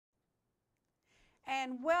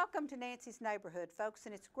and welcome to Nancy's Neighborhood, folks,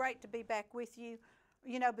 and it's great to be back with you.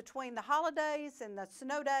 You know, between the holidays and the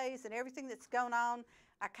snow days and everything that's going on,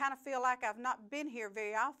 I kind of feel like I've not been here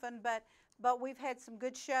very often, but we've had some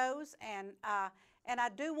good shows, and I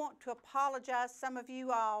do want to apologize. Some of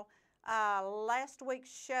you all, last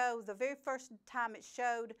week's show, the very first time it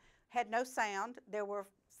showed, had no sound. There were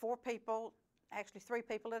 4 people, actually 3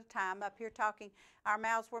 people at a time up here talking. Our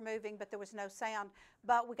mouths were moving, but there was no sound.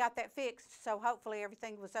 But we got that fixed, so hopefully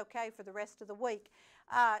everything was okay for the rest of the week.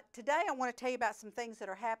 Today I want to tell you about some things that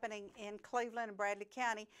are happening in Cleveland and Bradley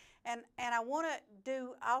County. And I want to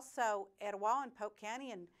do also Etowah and Polk County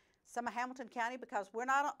and some of Hamilton County, because we're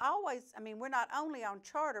not always, we're not only on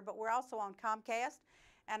Charter, but we're also on Comcast.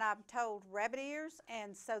 And I'm told Rabbit Ears,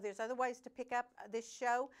 and so there's other ways to pick up this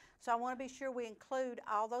show. So I want to be sure we include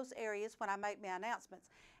all those areas when I make my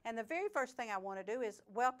announcements. And the very first thing I want to do is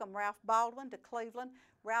welcome Ralph Baldwin to Cleveland.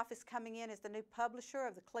 Ralph is coming in as the new publisher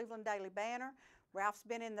of the Cleveland Daily Banner. Ralph's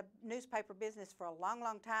been in the newspaper business for a long,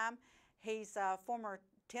 long time. He's a former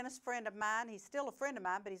tennis friend of mine. He's still a friend of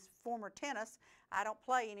mine, but he's former tennis. I don't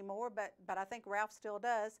play anymore, but I think Ralph still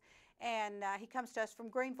does. And he comes to us from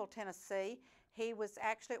Greenville, Tennessee. He was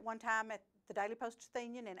actually at one time at the Daily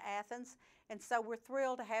Post-Athenian in Athens, and so we're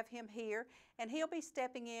thrilled to have him here. And he'll be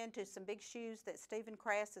stepping into some big shoes that Stephen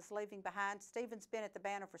Crass is leaving behind. Stephen's been at the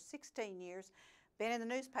Banner for 16 years, been in the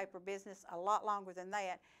newspaper business a lot longer than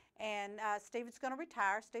that. And Stephen's going to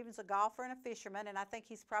retire. Stephen's a golfer and a fisherman, and I think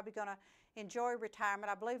he's probably going to enjoy retirement.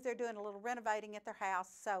 I believe they're doing a little renovating at their house,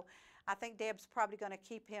 so I think Deb's probably going to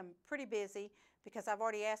keep him pretty busy, because I've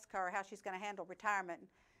already asked her how she's going to handle retirement.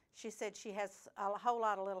 She said she has a whole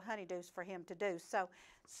lot of little honeydews for him to do. So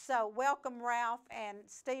welcome, Ralph and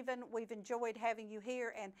Stephen. We've enjoyed having you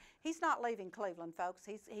here, and he's not leaving Cleveland, folks.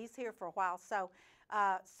 He's here for a while.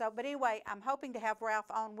 But anyway, I'm hoping to have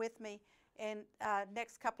Ralph on with me in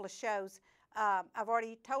next couple of shows. I've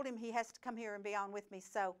already told him he has to come here and be on with me,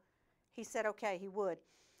 so he said okay, he would.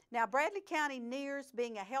 Now, Bradley County nears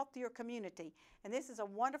being a healthier community, and this is a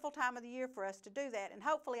wonderful time of the year for us to do that, and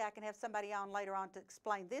hopefully I can have somebody on later on to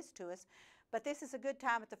explain this to us. But this is a good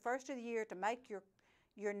time at the first of the year to make your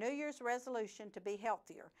New Year's resolution to be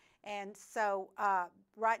healthier, and so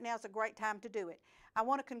right now is a great time to do it. I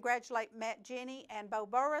want to congratulate Matt Jenny and Bo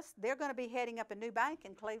Burris. They're going to be heading up a new bank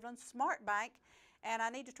in Cleveland, Smart Bank, and I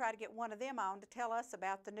need to try to get one of them on to tell us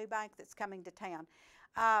about the new bank that's coming to town.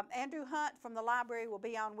 Andrew Hunt from the library will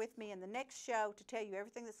be on with me in the next show to tell you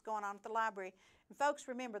everything that's going on at the library. And folks,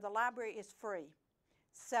 remember, the library is free,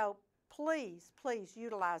 so please, please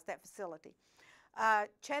utilize that facility.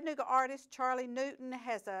 Chattanooga artist Charlie Newton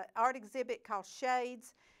has an art exhibit called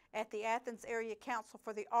Shades at the Athens Area Council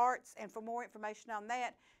for the Arts, and for more information on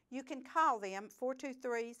that, you can call them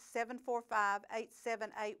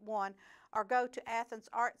 423-745-8781 or go to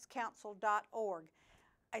athensartscouncil.org.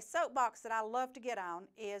 A soapbox that I love to get on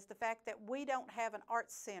is the fact that we don't have an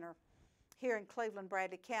arts center here in Cleveland,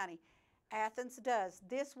 Bradley County. Athens does.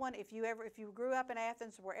 This one, if you grew up in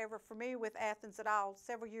Athens or were ever familiar with Athens at all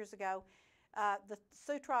several years ago, the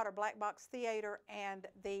Sue Trotter Black Box Theater and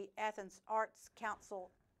the Athens Arts Council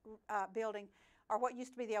building are what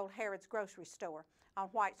used to be the old Harrod's grocery store on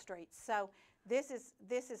White Street. So this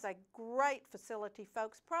is a great facility,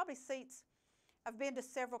 folks. Probably seats, I've been to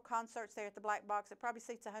several concerts there at the Black Box. It probably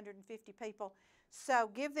seats 150 people. So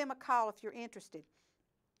give them a call if you're interested.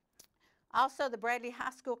 Also, the Bradley High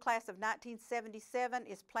School class of 1977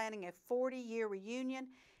 is planning a 40-year reunion.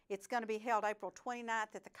 It's going to be held April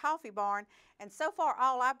 29th at the Coffee Barn. And so far,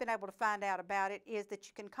 all I've been able to find out about it is that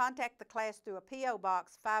you can contact the class through a P.O.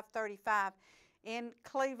 Box 535 in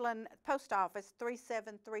Cleveland Post Office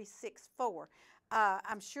 37364.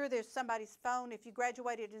 I'm sure there's somebody's phone. If you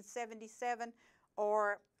graduated in 77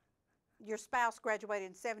 or your spouse graduated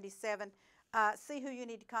in 77, see who you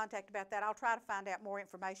need to contact about that. I'll try to find out more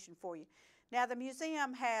information for you. Now, the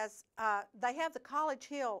museum has, they have the College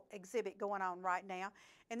Hill exhibit going on right now,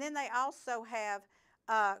 and then they also have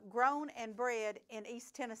Grown and Bred in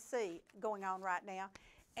East Tennessee going on right now,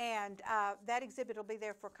 and that exhibit will be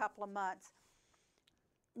there for a couple of months.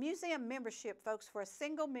 Museum membership, folks, for a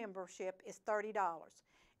single membership is $30.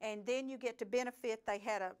 And then you get to benefit. They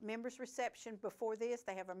had a members reception before this.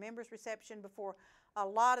 They have a members reception before a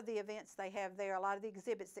lot of the events they have there, a lot of the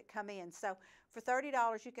exhibits that come in. So for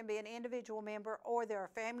 $30, you can be an individual member, or there are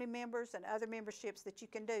family members and other memberships that you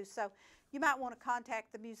can do. So you might want to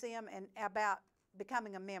contact the museum about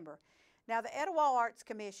becoming a member. Now, the Etowah Arts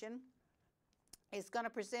Commission is going to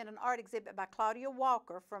present an art exhibit by Claudia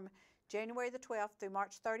Walker from January the 12th through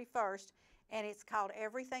March 31st, and it's called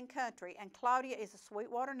Everything Country. And Claudia is a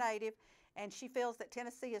Sweetwater native, and she feels that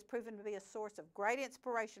Tennessee has proven to be a source of great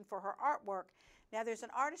inspiration for her artwork. Now, there's an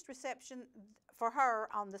artist reception for her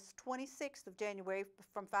on the 26th of January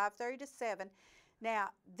from 5:30 to 7. Now,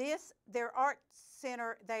 their art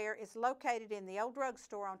center there is located in the old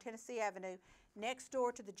drugstore on Tennessee Avenue, next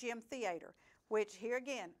door to the Gym Theater, which here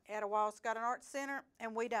again, Etowah's got an art center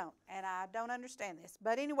and we don't, and I don't understand this.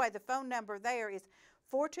 But anyway, the phone number there is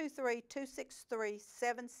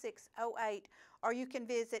 423-263-7608, or you can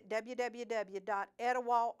visit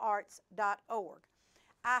www.etawaharts.org.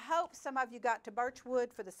 I hope some of you got to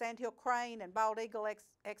Birchwood for the Sandhill Crane and Bald Eagle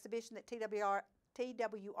exhibition that TWRA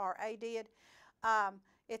did.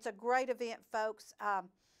 It's a great event, folks. I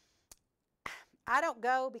don't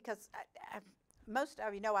go because most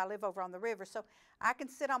of you know I live over on the river, so I can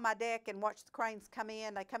sit on my deck and watch the cranes come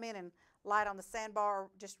in. They come in and light on the sandbar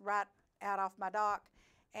just right out off my dock.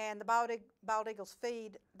 And the bald eagles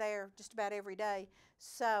feed there just about every day.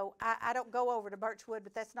 So I don't go over to Birchwood,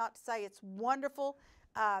 but that's not to say it's wonderful.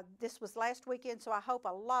 This was last weekend, so I hope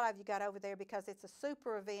a lot of you got over there because it's a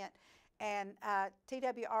super event. And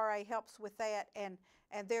TWRA helps with that, and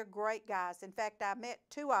they're great guys. In fact, I met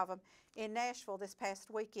two of them in Nashville this past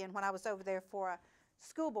weekend when I was over there for a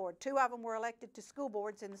school board. Two of them were elected to school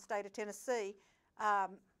boards in the state of Tennessee,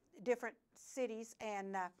 different cities,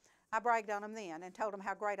 and I bragged on them then and told them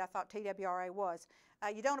how great I thought TWRA was.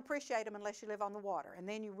 You don't appreciate them unless you live on the water, and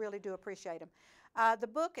then you really do appreciate them. The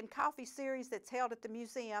book and coffee series that's held at the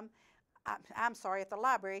museum, at the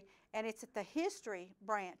library, and it's at the history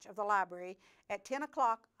branch of the library at 10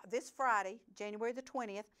 o'clock this Friday, January the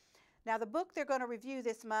 20th. Now, the book they're going to review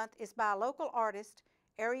this month is by a local artist,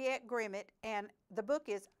 Ariette Grimmett, and the book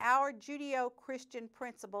is Our Judeo-Christian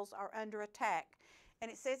Principles Are Under Attack. And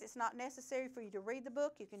it says it's not necessary for you to read the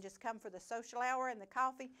book. You can just come for the social hour and the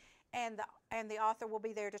coffee, and the author will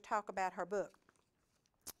be there to talk about her book.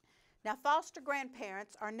 Now, foster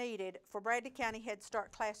grandparents are needed for Bradley County Head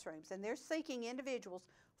Start classrooms, and they're seeking individuals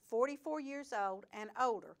 44 years old and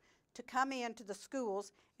older to come into the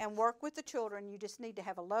schools and work with the children. You just need to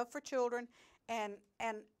have a love for children and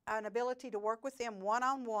an ability to work with them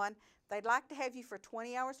one-on-one. They'd like to have you for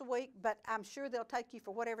 20 hours a week, but I'm sure they'll take you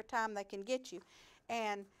for whatever time they can get you.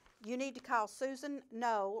 And you need to call Susan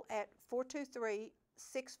Knoll at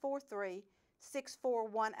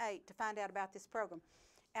 423-643-6418 to find out about this program.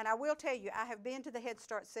 And I will tell you, I have been to the Head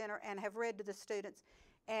Start Center and have read to the students.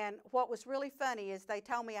 And what was really funny is they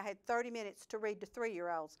told me I had 30 minutes to read to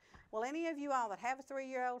 3-year-olds. Well, any of you all that have a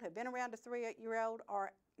 3-year-old, have been around a 3-year-old,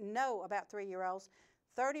 or know about 3-year-olds,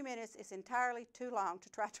 30 minutes is entirely too long to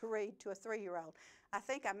try to read to a 3-year-old. I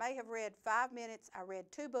think I may have read 5 minutes. I read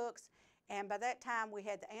 2 books, and by that time we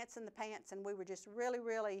had the ants in the pants, and we were just really,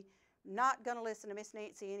 really not going to listen to Miss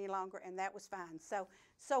Nancy any longer, and that was fine. So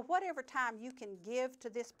whatever time you can give to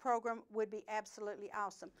this program would be absolutely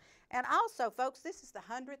awesome. And also, folks, this is the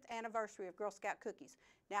 100th anniversary of Girl Scout cookies.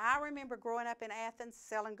 Now, I remember growing up in Athens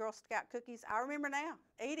selling Girl Scout cookies. I remember now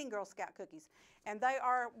eating Girl Scout cookies, and they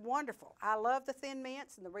are wonderful. I love the Thin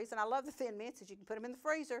Mints, and the reason I love the Thin Mints is you can put them in the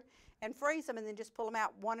freezer and freeze them and then just pull them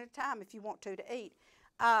out one at a time if you want to eat.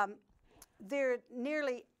 There are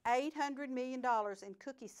nearly $800 million in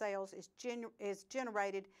cookie sales is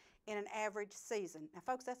generated in an average season. Now,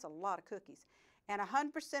 folks, that's a lot of cookies. And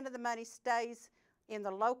 100% of the money stays in the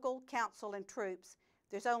local council and troops.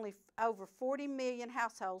 There's only over 40 million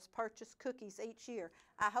households purchase cookies each year.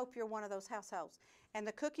 I hope you're one of those households. And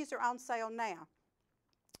the cookies are on sale now.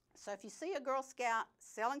 So if you see a Girl Scout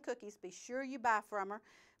selling cookies, be sure you buy from her.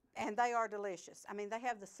 And they are delicious. I mean, they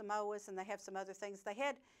have the Samoas and they have some other things. They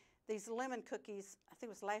had these lemon cookies, I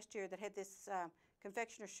think it was last year, that had this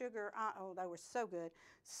confectioner sugar. Oh, they were so good.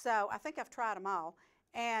 So I think I've tried them all.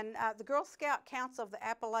 And the Girl Scout Council of the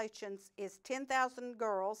Appalachians is 10,000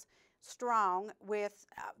 girls strong with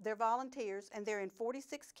their volunteers, and they're in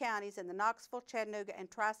 46 counties in the Knoxville, Chattanooga,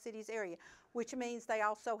 and Tri-Cities area, which means they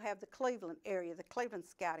also have the Cleveland area, the Cleveland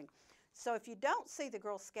Scouting. So if you don't see the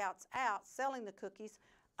Girl Scouts out selling the cookies,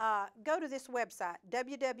 go to this website,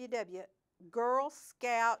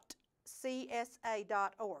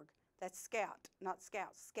 www.girlscoutcsa.org. That's Scout, not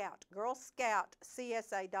Scout, Scout.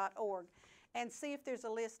 Girlscoutcsa.org, and see if there's a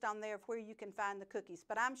list on there of where you can find the cookies.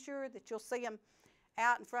 But I'm sure that you'll see them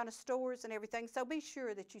out in front of stores and everything, so be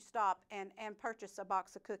sure that you stop and purchase a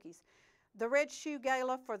box of cookies. The Red Shoe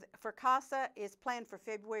Gala for CASA is planned for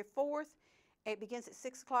February 4th. It begins at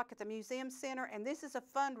 6 o'clock at the Museum Center, and this is a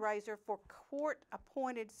fundraiser for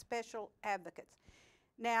court-appointed special advocates.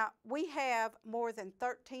 Now, we have more than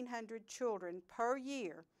 1,300 children per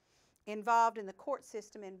year involved in the court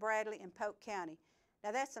system in Bradley and Polk County.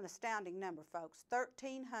 Now, that's an astounding number, folks.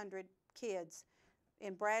 1,300 kids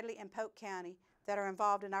in Bradley and Polk County that are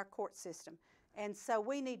involved in our court system. And so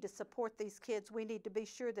we need to support these kids. We need to be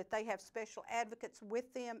sure that they have special advocates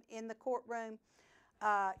with them in the courtroom.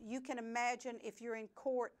 You can imagine if you're in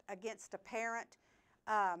court against a parent,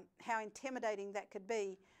 how intimidating that could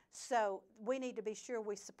be. So we need to be sure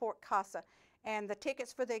we support CASA. And the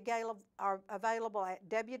tickets for the gala are available at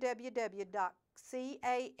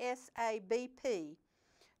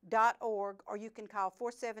www.casabp.org, or you can call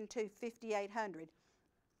 472-5800.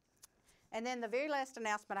 And then the very last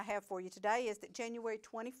announcement I have for you today is that January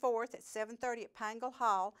 24th at 7:30 at Pangle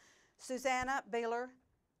Hall, Susanna Beeler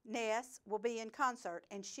Ness will be in concert,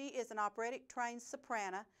 and she is an operatic trained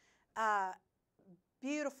soprano.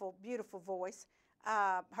 Beautiful, beautiful voice.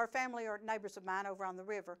 Her family are neighbors of mine over on the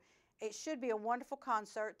river. It should be a wonderful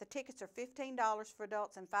concert. The tickets are $15 for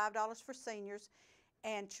adults and $5 for seniors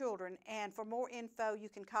and children. And for more info, you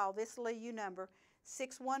can call this LEU number,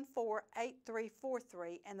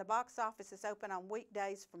 614-8343, and the box office is open on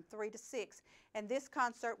weekdays from 3 to 6. And this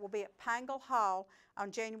concert will be at Pangle Hall on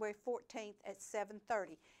January 14th at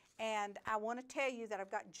 7:30. And I want to tell you that I've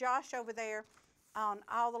got Josh over there on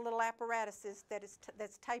all the little apparatuses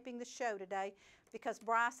that's taping the show today, because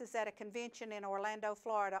Bryce is at a convention in Orlando,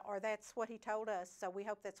 Florida, or that's what he told us, so we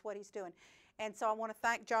hope that's what he's doing. And so I want to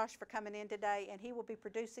thank Josh for coming in today, and he will be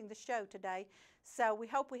producing the show today. So we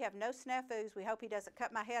hope we have no snafus. We hope he doesn't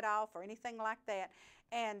cut my head off or anything like that.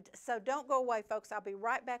 And so don't go away, folks. I'll be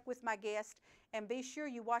right back with my guest. And be sure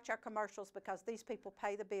you watch our commercials, because these people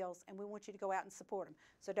pay the bills, and we want you to go out and support them.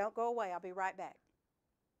 So don't go away. I'll be right back.